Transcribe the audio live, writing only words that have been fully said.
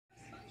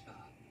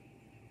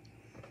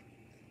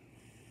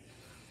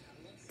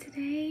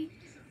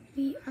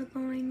we are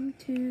going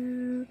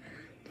to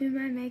do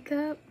my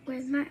makeup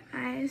with my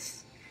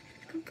eyes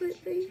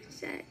completely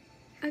shut.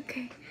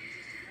 Okay,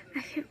 I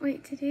can't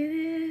wait to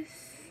do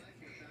this.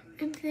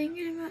 I'm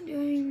thinking about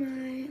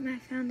doing my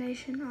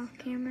foundation off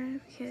camera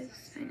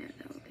because I know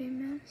that will be a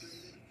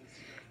mess.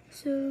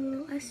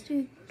 So let's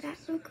do that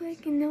real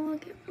quick and then we'll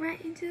get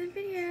right into the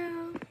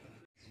video.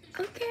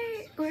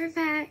 Okay, we're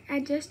back.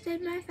 I just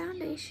did my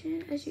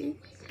foundation, as you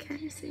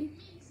kind of see.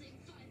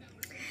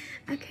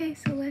 Okay,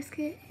 so let's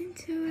get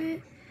into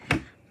it.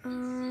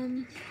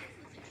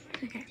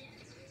 Okay.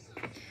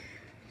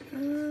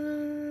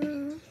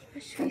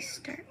 What should we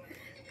start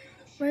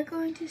with? We're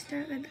going to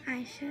start with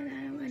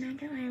eyeshadow, and I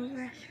got my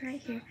brush right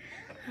here.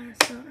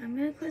 So I'm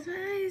gonna close my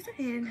eyes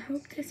and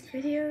hope this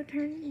video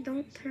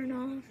don't turn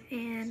off,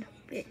 and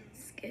hope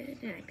it's good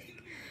and I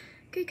pick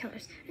good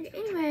colors. Okay,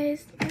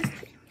 anyways, let's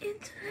get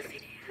into the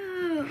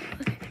video.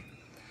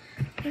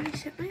 Okay, let me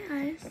shut my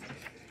eyes.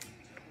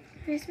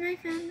 Here's my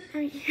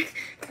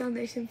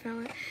foundation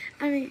palette.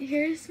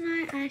 Here's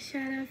my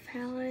eyeshadow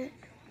palette.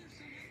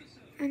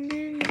 I'm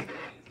gonna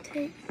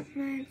take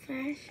my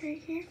brush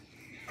right here,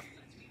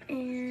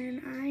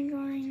 and I'm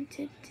going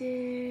to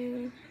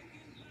do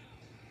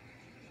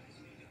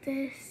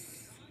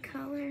this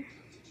color.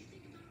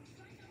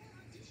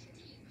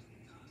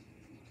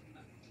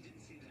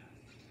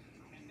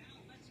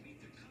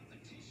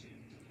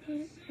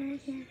 Right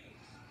here.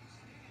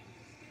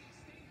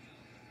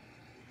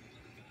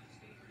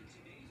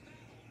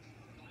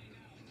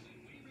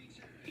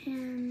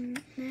 And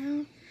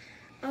now,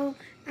 oh,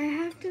 I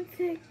have to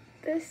pick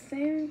the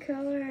same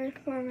color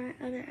for my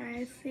other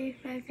eyes. See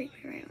if I pick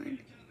the right one.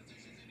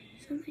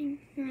 Something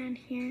around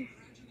here.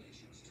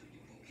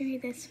 Maybe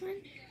this one?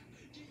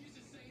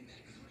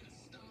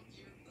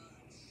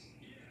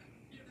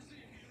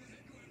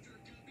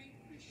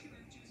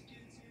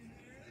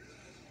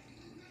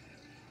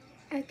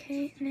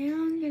 Okay, now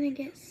I'm gonna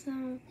get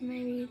some of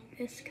maybe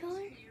this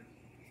color.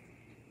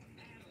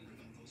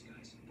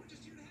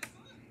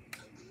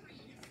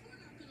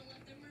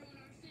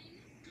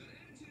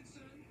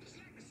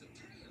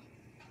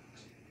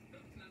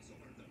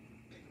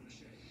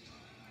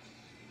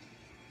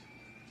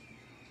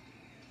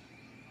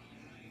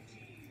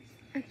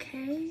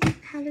 Okay,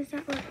 how does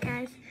that look,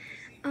 guys?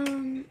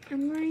 I'm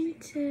going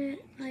to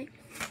like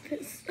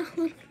put a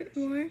little bit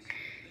more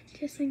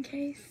just in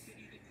case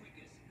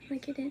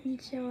like it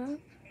didn't show up,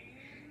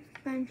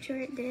 but I'm sure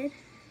it did.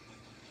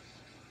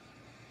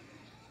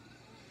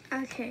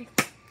 Okay,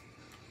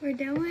 we're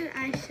done with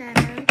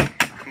eyeshadow.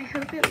 I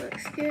hope it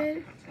looks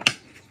good.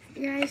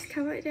 You guys,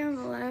 comment down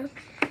below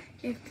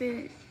if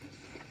it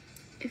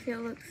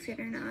looks good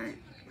or not.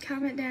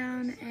 Comment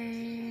down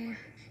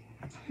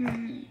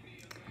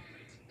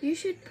you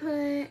should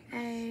put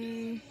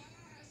a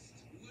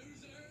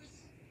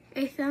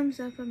thumbs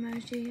up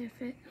emoji if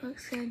it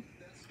looks good.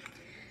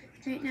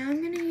 Right now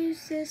I'm gonna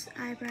use this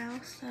eyebrow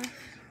stuff.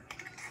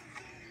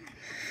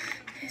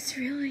 It's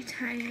really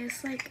tiny.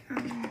 It's like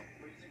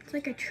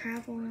a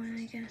travel one,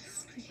 I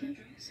guess. Okay,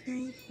 it's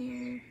right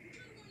here.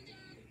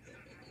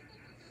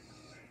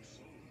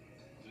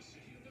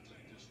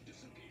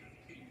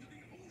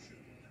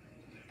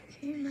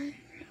 Okay, my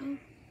eyebrow.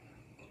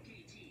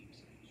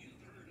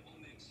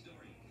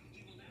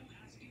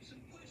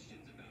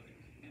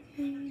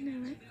 Okay, now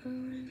my other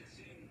one.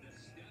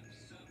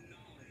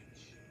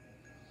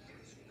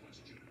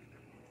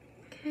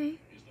 Okay.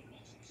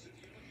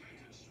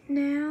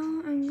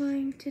 Now I'm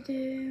going to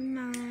do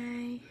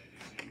my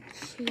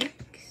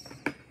cheeks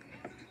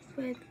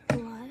with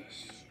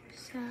blush.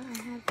 So I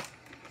have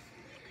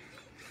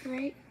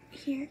right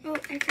here. Oh,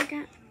 I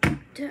forgot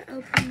to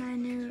open my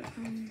new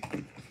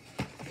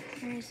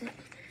where is it?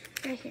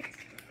 Right here.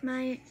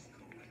 My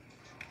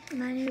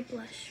new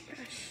blush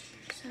brush.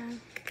 So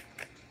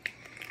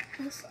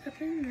let's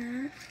open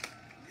that.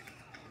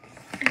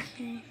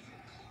 Okay.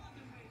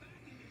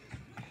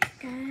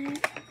 Got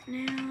it.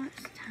 Now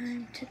it's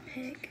time to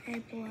pick a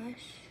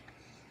blush.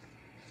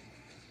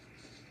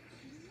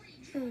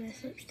 Oh,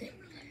 this lipstick.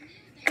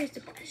 Here's the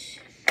blush.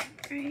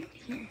 Right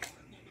here.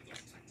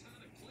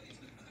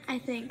 I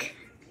think.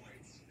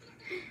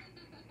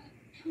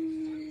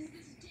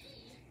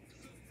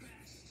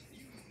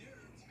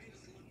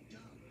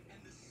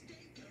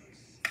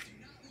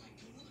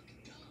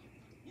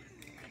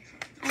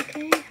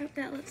 Okay, hope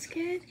that looks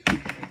good.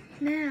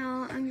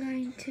 Now I'm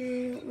going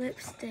to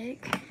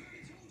lipstick.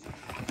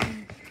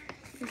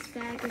 This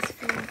bag is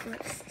full of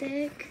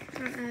lipstick. I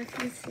don't know if you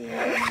can see it,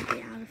 it might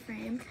be out of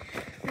frame,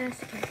 but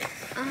that's okay.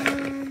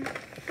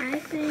 I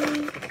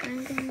think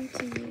I'm going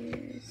to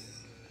use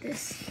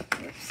this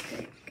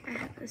lipstick. I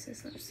have this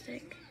as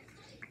lipstick.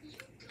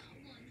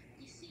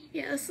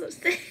 Yeah, this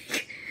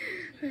lipstick.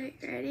 Wait,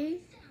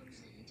 ready?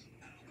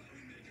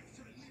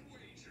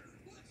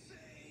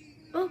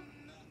 Oh!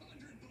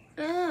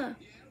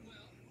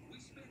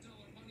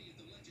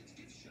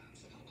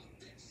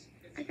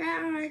 I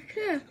got on my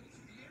too.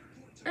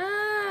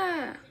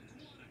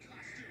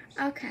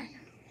 Okay.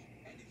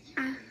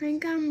 I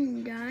think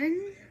I'm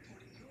done.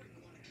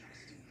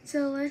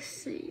 So let's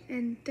see.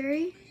 In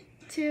 3,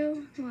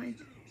 2, 1.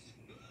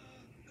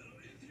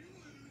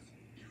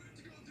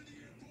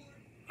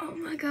 Oh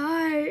my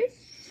gosh.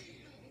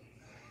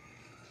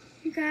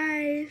 You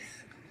guys.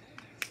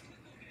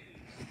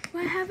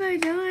 What have I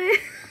done?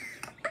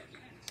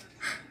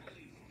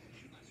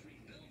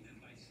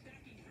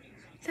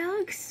 That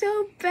looks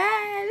so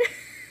bad.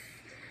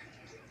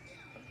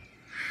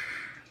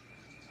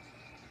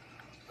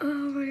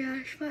 Oh my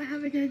gosh, what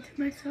have I done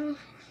to myself?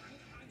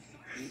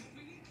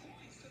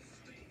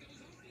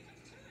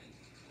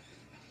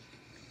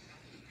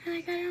 And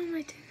I got it on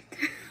my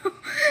tooth.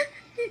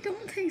 It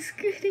don't taste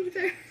good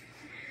either.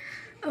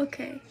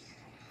 Okay.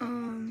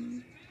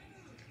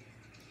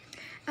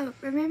 Oh,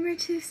 remember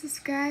to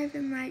subscribe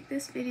and like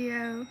this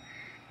video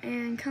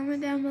and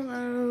comment down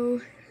below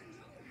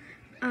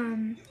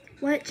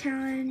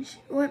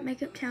what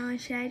makeup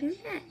challenge should I do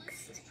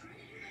next?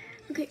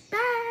 Okay,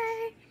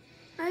 bye!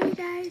 Love you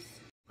guys.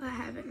 Well, I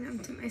haven't done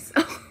to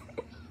myself.